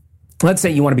this. Let's say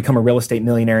you want to become a real estate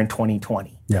millionaire in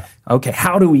 2020. Yeah. Okay,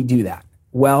 how do we do that?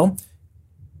 Well,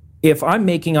 if I'm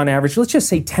making on average, let's just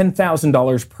say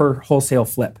 $10,000 per wholesale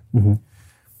flip.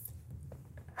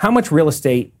 How much real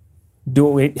estate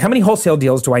how many wholesale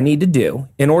deals do I need to do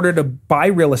in order to buy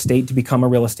real estate to become a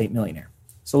real estate millionaire?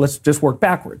 So let's just work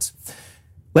backwards.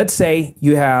 Let's say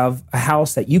you have a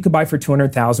house that you could buy for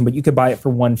 $200,000, but you could buy it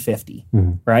for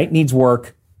 $150, right? Needs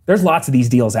work. There's lots of these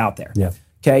deals out there. Yeah.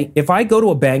 Okay. If I go to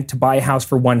a bank to buy a house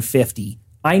for $150,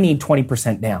 I need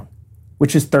 20% down,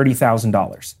 which is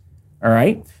 $30,000. All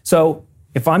right. So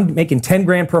if I'm making 10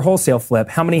 grand per wholesale flip,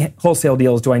 how many wholesale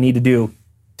deals do I need to do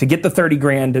to get the 30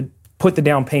 grand to put the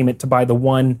down payment to buy the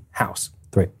one house?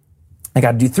 3. I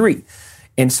got to do 3.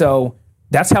 And so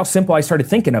that's how simple I started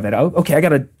thinking of it. Okay, I got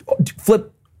to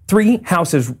flip 3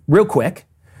 houses real quick,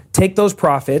 take those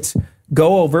profits,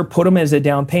 go over, put them as a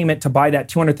down payment to buy that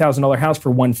 $200,000 house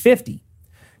for $150.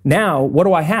 Now, what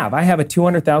do I have? I have a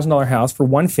 $200,000 house for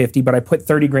 $150, but I put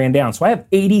 30 grand down. So I have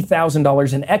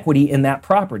 $80,000 in equity in that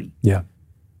property. Yeah.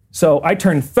 So I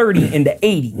turned 30 into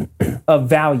 80 of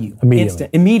value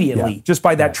immediately just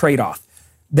by that trade-off.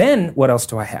 Then what else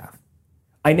do I have?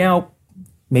 I now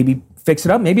maybe fix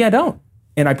it up, maybe I don't.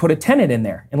 And I put a tenant in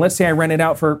there. And let's say I rent it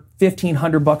out for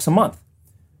 $1,500 a month,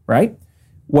 right?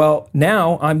 Well,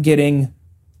 now I'm getting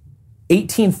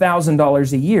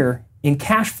 $18,000 a year in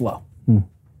cash flow,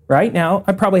 right? Now,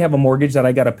 I probably have a mortgage that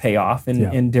I got to pay off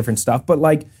and different stuff, but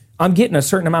like I'm getting a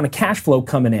certain amount of cash flow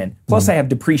coming in. Plus I have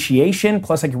depreciation,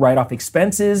 plus I can write off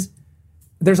expenses.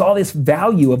 There's all this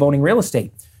value of owning real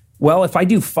estate. Well, if I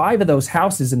do 5 of those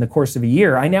houses in the course of a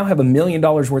year, I now have $1 million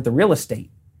worth of real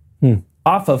estate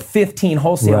off of 15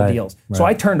 wholesale deals. Right. So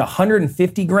I turned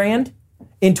 150 grand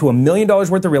into $1 million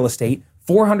worth of real estate,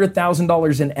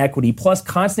 $400,000 in equity, plus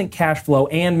constant cash flow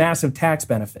and massive tax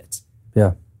benefits.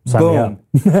 Yeah. Boom.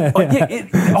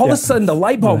 All of a sudden the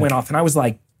light bulb went off and I was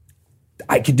like,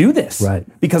 I could do this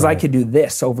because I could do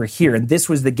this over here. And this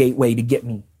was the gateway to get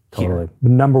me here.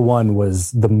 Number one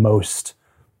was the most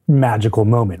magical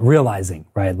moment, realizing,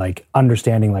 right? Like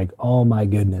understanding like, oh my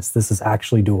goodness, this is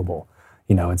actually doable.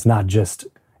 You know, it's not just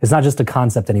a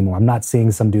concept anymore. I'm not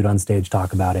seeing some dude on stage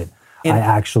talk about it. I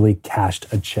actually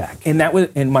cashed a check.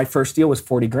 And my first deal was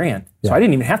 40 grand. So I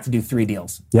didn't even have to do 3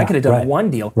 deals. I could have done 1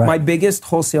 deal. My biggest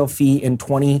wholesale fee in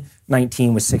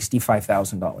 2019 was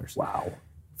 $65,000. Wow.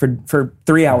 For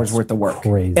 3 hours worth of work.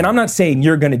 Crazy. And I'm not saying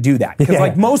you're going to do that because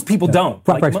like most people don't.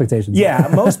 Proper expectations.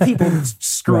 Most people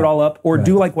screw it all up or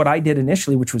do like what I did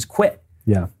initially, which was quit.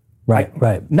 Yeah.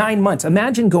 Right. 9 months.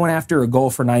 Imagine going after a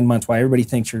goal for 9 months while everybody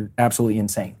thinks you're absolutely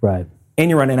insane. Right. And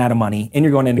you're running out of money and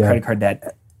you're going into credit card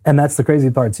debt. And that's the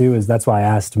crazy part too, is that's why I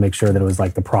asked to make sure that it was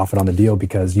like the profit on the deal,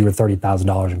 because you were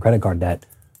 $30,000 in credit card debt.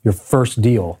 Your first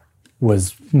deal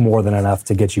was more than enough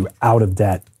to get you out of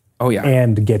debt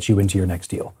and get you into your next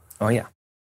deal. Oh yeah.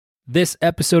 This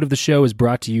episode of the show is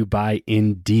brought to you by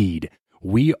Indeed.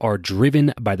 We are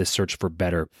driven by the search for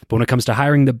better. But when it comes to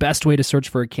hiring, the best way to search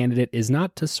for a candidate is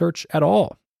not to search at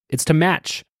all. It's to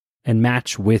match, and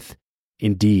match with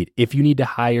Indeed. If you need to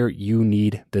hire, you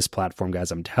need this platform,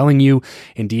 guys. I'm telling you,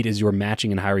 Indeed is your matching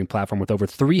and hiring platform with over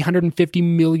 350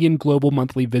 million global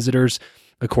monthly visitors,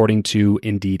 according to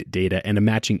Indeed data, and a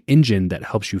matching engine that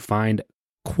helps you find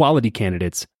quality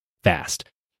candidates fast.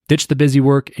 Ditch the busy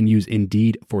work and use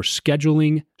Indeed for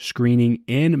scheduling, screening,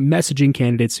 and messaging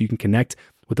candidates so you can connect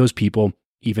with those people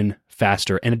even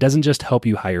faster. And it doesn't just help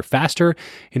you hire faster.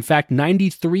 In fact,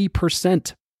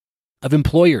 93% of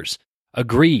employers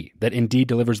agree that Indeed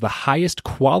delivers the highest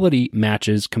quality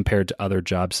matches compared to other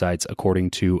job sites,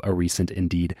 according to a recent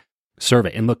Indeed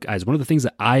survey. And look, guys, one of the things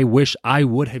that I wish I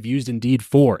would have used Indeed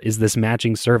for is this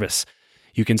matching service.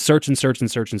 You can search and search and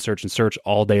search and search and search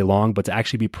all day long, but to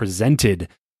actually be presented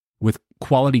with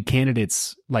quality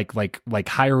candidates, like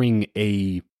hiring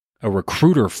a a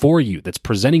recruiter for you that's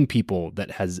presenting people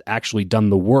that has actually done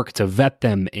the work to vet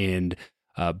them and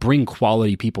bring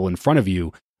quality people in front of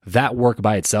you, that work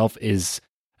by itself is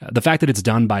the fact that it's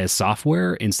done by a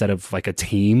software instead of like a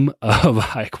team of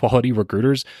high quality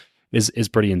recruiters is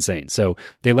pretty insane. So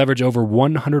they leverage over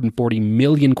 140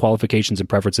 million qualifications and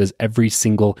preferences every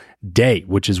single day,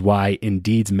 which is why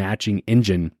Indeed's matching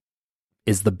engine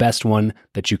is the best one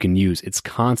that you can use. It's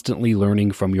constantly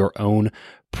learning from your own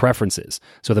preferences.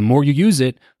 So the more you use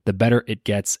it, the better it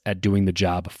gets at doing the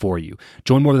job for you.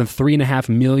 Join more than 3.5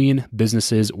 million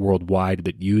businesses worldwide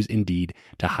that use Indeed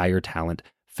to hire talent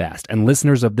fast. And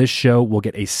listeners of this show will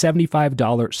get a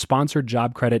 $75 sponsored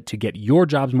job credit to get your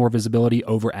jobs more visibility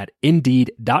over at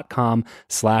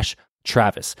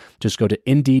Indeed.com/Travis. Just go to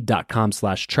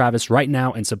Indeed.com/Travis right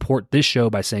now and support this show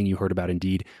by saying you heard about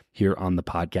Indeed here on the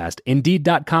podcast.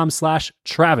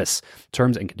 Indeed.com/Travis.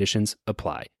 Terms and conditions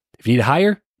apply. If you need to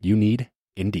hire, you need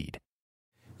Indeed.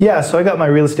 Yeah, so I got my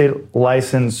real estate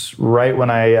license right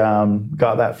when I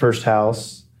got that first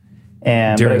house.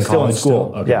 And During I was still in college school.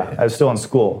 still? Okay. Yeah, I was still in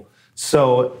school.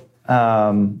 So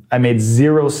I made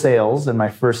 0 sales in my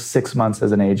first 6 months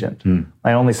as an agent.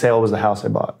 My only sale was the house I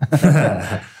bought.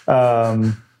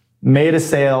 Made a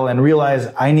sale and realized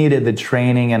I needed the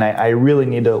training and I really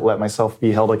need to let myself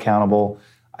be held accountable.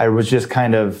 I was just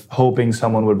kind of hoping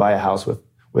someone would buy a house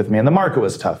with me. And the market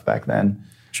was tough back then.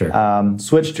 Sure.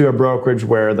 Switched to a brokerage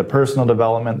where the personal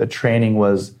development, the training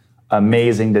was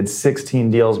amazing. Did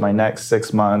 16 deals my next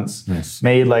 6 months. Nice.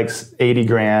 Made like 80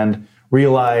 grand.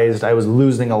 Realized I was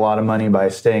losing a lot of money by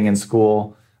staying in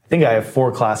school. I think I have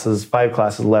 5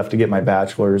 classes left to get my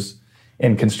bachelor's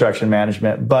in construction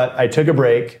management. But I took a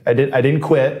break. I didn't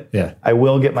quit. Yeah. I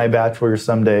will get my bachelor's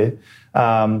someday.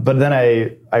 But then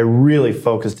I really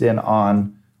focused in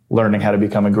on learning how to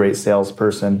become a great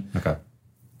salesperson. Okay.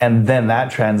 And then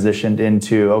that transitioned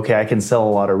into, okay, I can sell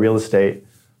a lot of real estate,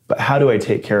 but how do I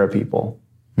take care of people?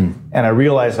 And I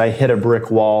realized I hit a brick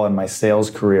wall in my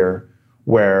sales career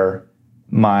where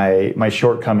my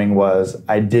shortcoming was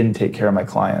I didn't take care of my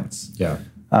clients. Yeah.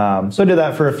 So I did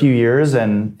that for a few years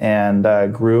and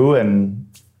grew and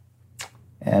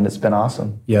it's been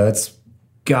awesome. Yeah, that's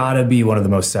got to be one of the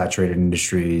most saturated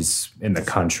industries in the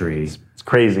country. It's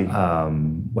crazy. How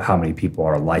many people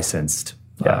are licensed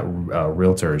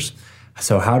realtors?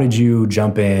 So how did you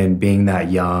jump in being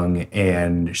that young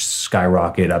and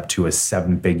skyrocket up to a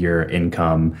 7-figure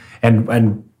income?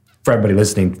 And for everybody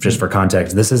listening, just for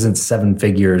context, this isn't 7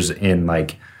 figures in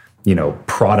like,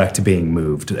 product being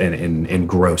moved in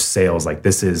gross sales. Like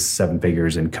this is 7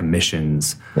 figures in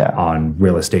commissions on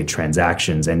real estate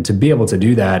transactions. And to be able to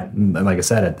do that, like I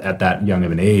said, at that young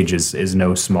of an age is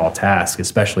no small task,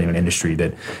 especially in an industry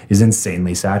that is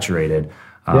insanely saturated.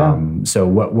 So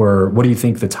what do you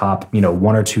think the top, 1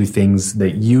 or 2 things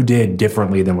that you did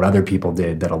differently than what other people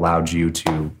did that allowed you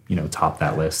to, top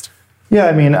that list? Yeah,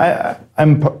 I mean, I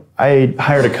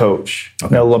hired a coach.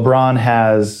 Okay. LeBron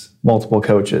has multiple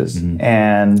coaches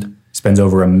and spends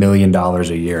over $1 million a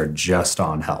year just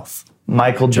on health.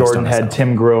 Michael Jordan had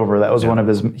Tim Grover. That was one of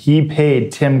his, he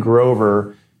paid Tim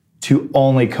Grover to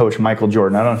only coach Michael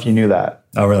Jordan. I don't know if you knew that.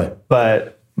 Oh, really?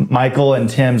 But Michael and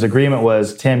Tim's agreement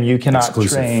was, Tim, you cannot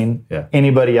train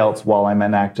anybody else while I'm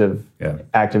active in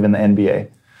the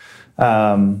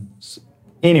NBA.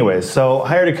 Anyways, so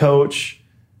hired a coach,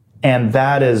 and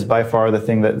that is by far the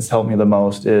thing that's helped me the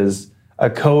most is a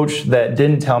coach that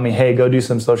didn't tell me, hey, go do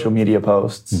some social media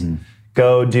posts.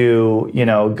 Go do,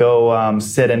 go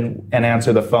sit and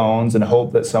answer the phones and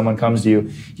hope that someone comes to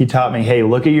you. He taught me, hey,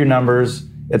 look at your numbers.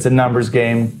 It's a numbers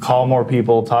game. Call more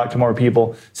people, talk to more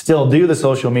people. Still do the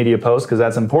social media posts because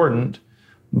that's important.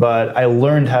 But I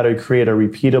learned how to create a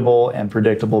repeatable and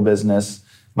predictable business.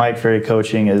 Mike Ferry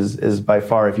Coaching is by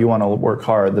far, if you want to work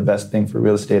hard, the best thing for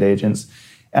real estate agents.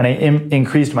 And I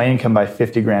increased my income by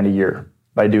 50 grand a year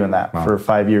by doing that for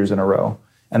 5 years in a row.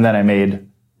 And then I made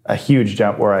a huge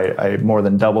jump where I more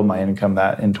than doubled my income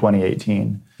in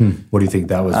 2018. What do you think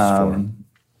that was for?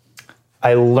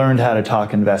 I learned how to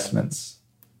talk investments.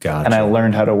 Gotcha. And I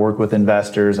learned how to work with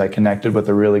investors. I connected with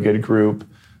a really good group,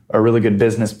 a really good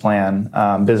business plan,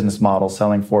 business model,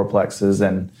 selling fourplexes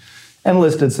and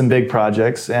listed some big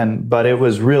projects. But it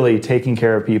was really taking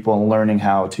care of people and learning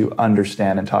how to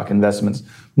understand and talk investments.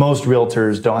 Most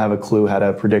realtors don't have a clue how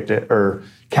to predict it or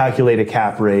calculate a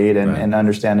cap rate and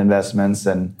understand investments.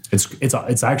 And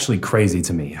it's actually crazy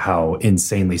to me how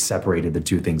insanely separated the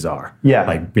two things are. Yeah.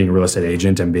 Like being a real estate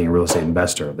agent and being a real estate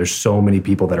investor. There's so many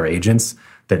people that are agents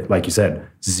that, like you said,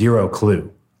 zero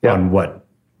clue on what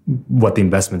what the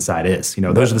investment side is.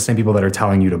 Those are the same people that are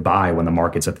telling you to buy when the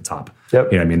market's at the top.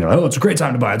 Yep. You know what I mean? They're like, oh, it's a great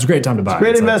time to buy. It's a great time to buy.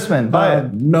 Great investment. Buy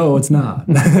it. No, it's not.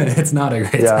 It's not a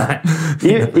great time.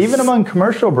 Even among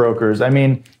commercial brokers. I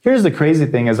mean, here's the crazy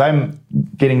thing: as I'm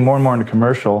getting more and more into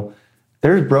commercial,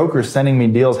 there's brokers sending me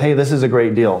deals. Hey, this is a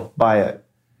great deal. Buy it.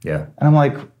 Yeah. And I'm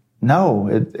like, no,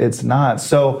 it's not.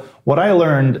 So what I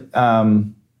learned, I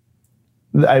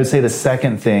would say the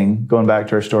second thing, going back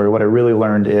to our story, what I really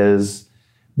learned is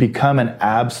become an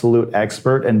absolute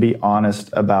expert and be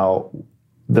honest about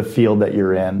the field that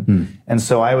you're in. And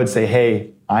so I would say,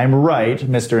 hey, I'm right,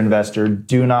 Mr. Investor,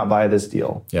 do not buy this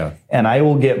deal. Yeah. And I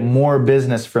will get more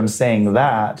business from saying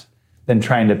that than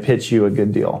trying to pitch you a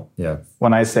good deal. Yeah.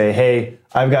 When I say, hey,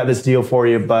 I've got this deal for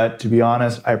you, but to be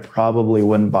honest, I probably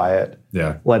wouldn't buy it.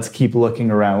 Yeah. Let's keep looking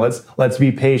around. Let's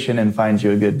be patient and find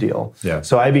you a good deal. Yeah.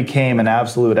 So I became an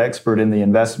absolute expert in the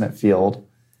investment field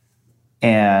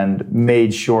and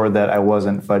made sure that I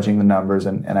wasn't fudging the numbers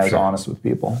and I was honest with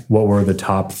people. What were the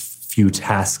top few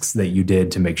tasks that you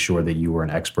did to make sure that you were an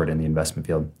expert in the investment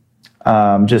field?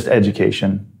 Just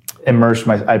education.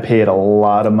 I paid a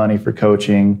lot of money for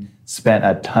coaching, spent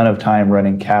a ton of time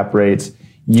running cap rates,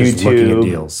 Just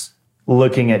YouTube,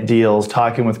 looking at deals,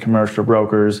 talking with commercial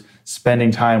brokers, spending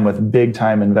time with big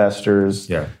time investors.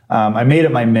 Yeah. I made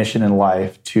it my mission in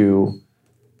life to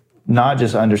not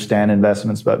just understand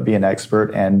investments, but be an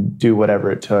expert and do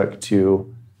whatever it took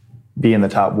to be in the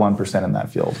top 1% in that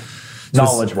field,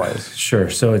 knowledge-wise. Sure.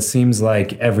 So it seems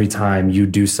like every time you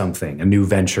do something, a new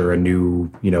venture, a new,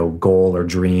 goal or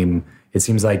dream, it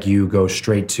seems like you go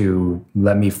straight to,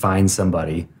 let me find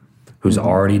somebody who's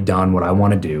already done what I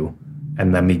want to do,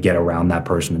 and let me get around that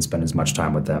person and spend as much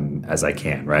time with them as I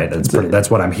can, right? That's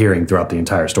what I'm hearing throughout the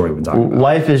entire story we've been talking about.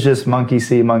 Life is just monkey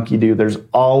see, monkey do. There's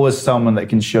always someone that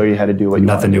can show you how to do what you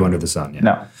want to do. Nothing new under the sun. Yeah.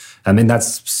 No. I mean,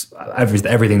 that's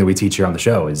everything that we teach here on the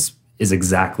show is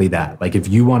exactly that. Like, if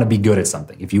you want to be good at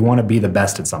something, if you want to be the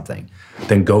best at something,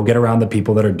 then go get around the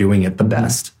people that are doing it the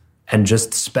best and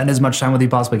just spend as much time with you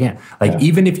possibly can. Like,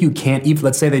 even if you can't,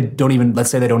 let's say they don't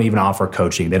even offer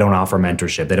coaching, they don't offer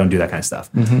mentorship, they don't do that kind of stuff.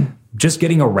 Just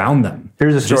getting around them.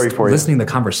 Here's a story for you. Listening to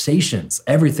the conversations,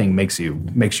 everything makes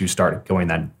you start going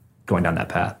down that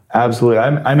path. Absolutely.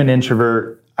 I'm an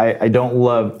introvert.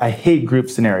 I hate group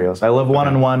scenarios. I love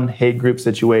one-on-one, hate group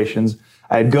situations.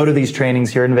 I'd go to these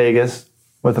trainings here in Vegas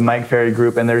with the Mike Ferry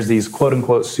group, and there's these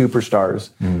quote-unquote superstars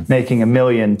making $1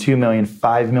 million, $2 million,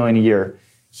 $5 million a year.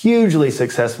 Hugely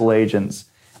successful agents.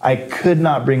 I could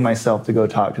not bring myself to go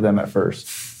talk to them at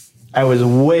first. I was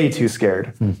way too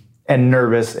scared and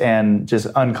nervous and just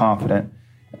unconfident.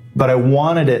 But I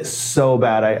wanted it so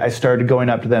bad. I started going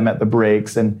up to them at the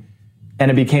breaks, and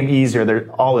it became easier. They're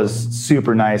always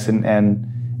super nice.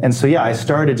 And so, I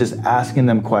started just asking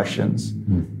them questions.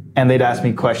 And they'd ask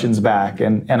me questions back,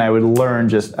 and I would learn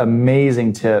just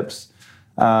amazing tips.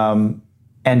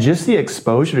 And just the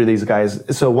exposure to these guys.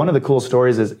 So one of the cool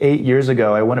stories is 8 years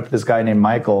ago, I went up to this guy named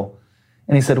Michael,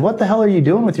 and he said, what the hell are you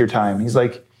doing with your time? He's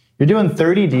like, you're doing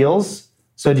 30 deals?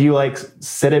 So do you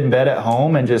sit in bed at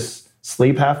home and just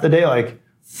sleep half the day? Like,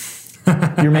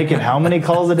 you're making how many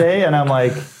calls a day? And I'm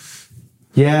like,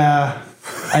 yeah,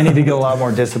 I need to get a lot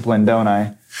more disciplined, don't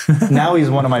I? Now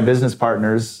he's one of my business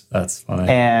partners. That's funny.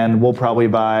 And we'll probably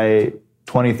buy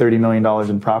 $20-30 million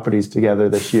in properties together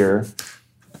this year.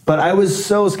 But I was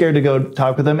so scared to go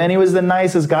talk with him, and he was the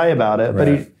nicest guy about it.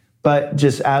 Right. But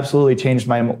just absolutely changed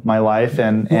my life.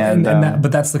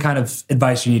 But that's the kind of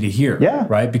advice you need to hear,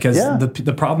 right? Because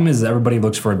the problem is everybody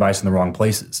looks for advice in the wrong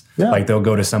places. Yeah. Like, they'll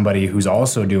go to somebody who's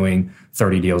also doing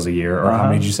 30 deals a year, or how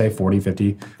many did you say? 40,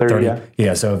 50? 30.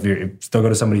 Yeah. So if they'll go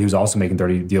to somebody who's also making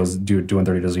 30 deals, doing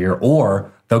 30 deals a year,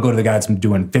 or they'll go to the guy that's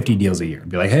doing 50 deals a year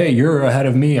and be like, hey, you're ahead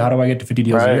of me. How do I get to 50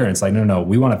 deals a year? And it's like, no.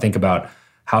 We want to think about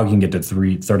how you can get to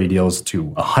 30 deals to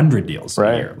 100 deals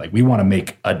a year. Like, we want to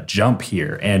make a jump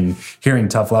here. And hearing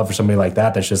tough love for somebody like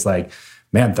that's just like,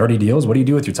 man, 30 deals? What do you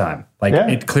do with your time? Like,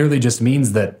 it clearly just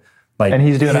means that, like, and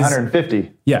he's doing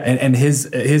 150. Yeah, and his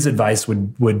advice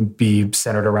would be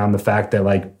centered around the fact that,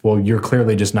 like, well, you're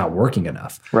clearly just not working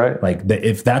enough. Right. Like,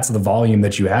 if that's the volume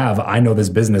that you have, I know this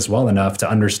business well enough to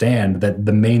understand that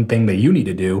the main thing that you need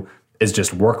to do is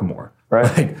just work more.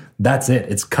 Right. Like, that's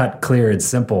it. It's cut, clear, it's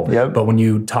simple. Yep. But when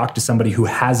you talk to somebody who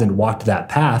hasn't walked that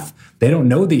path, they don't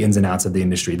know the ins and outs of the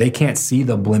industry. They can't see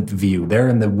the blimp view. They're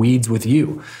in the weeds with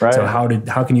you. Right. So how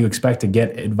can you expect to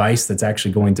get advice that's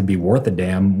actually going to be worth a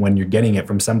damn when you're getting it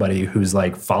from somebody who's,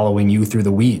 like, following you through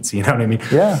the weeds? You know what I mean?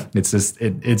 Yeah. It's just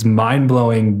it's mind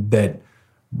blowing that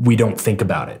we don't think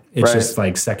about it. It's just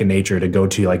like second nature to go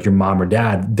to like your mom or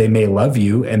dad. They may love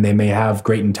you and they may have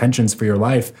great intentions for your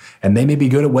life and they may be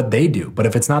good at what they do. But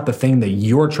if it's not the thing that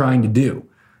you're trying to do,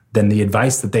 then the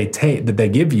advice that they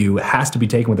give you has to be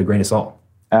taken with a grain of salt.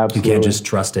 Absolutely. You can't just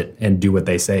trust it and do what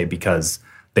they say because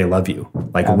they love you.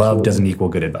 Like love doesn't equal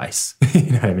good advice. You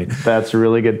know what I mean? That's a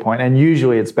really good point. And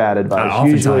usually it's bad advice.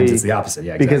 Oftentimes usually it's the opposite.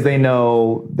 Yeah, exactly. Because they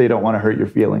know they don't want to hurt your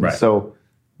feelings. Right. So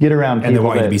get around people and they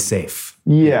want you to be safe.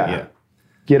 Yeah.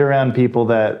 Get around people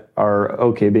that are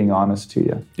okay being honest to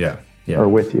you. Yeah. Or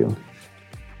with you.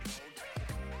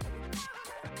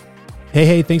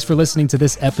 Hey, thanks for listening to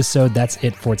this episode. That's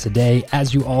it for today.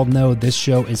 As you all know, this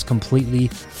show is completely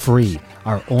free.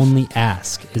 Our only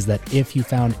ask is that if you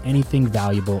found anything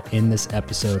valuable in this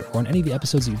episode or in any of the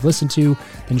episodes that you've listened to,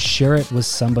 then share it with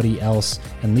somebody else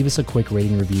and leave us a quick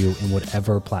rating review in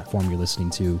whatever platform you're listening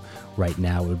to right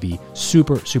now. It would be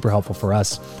super, super helpful for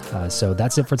us. So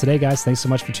that's it for today, guys. Thanks so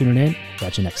much for tuning in.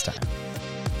 Catch you next time.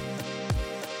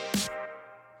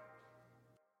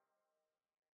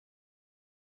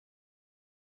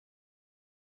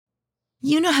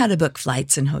 You know how to book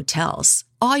flights and hotels.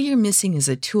 All you're missing is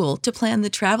a tool to plan the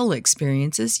travel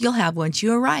experiences you'll have once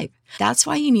you arrive. That's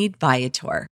why you need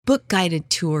Viator. Book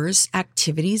guided tours,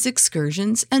 activities,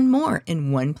 excursions, and more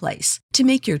in one place to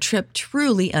make your trip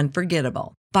truly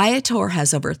unforgettable. Viator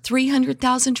has over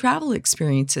 300,000 travel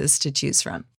experiences to choose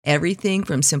from. Everything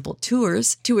from simple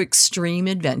tours to extreme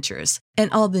adventures and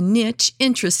all the niche,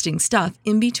 interesting stuff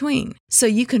in between. So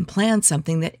you can plan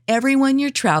something that everyone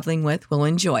you're traveling with will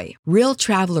enjoy. Real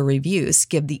traveler reviews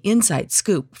give the inside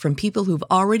scoop from people who've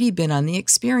already been on the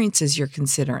experiences you're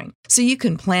considering. So you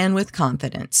can plan with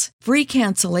confidence. Free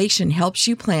cancellation helps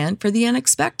you plan for the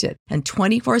unexpected. And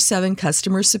 24/7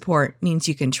 customer support means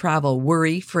you can travel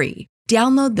worry-free.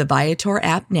 Download the Viator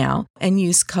app now and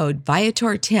use code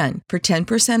Viator10 for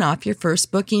 10% off your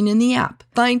first booking in the app.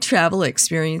 Find travel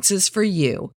experiences for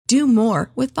you. Do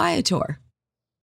more with Viator.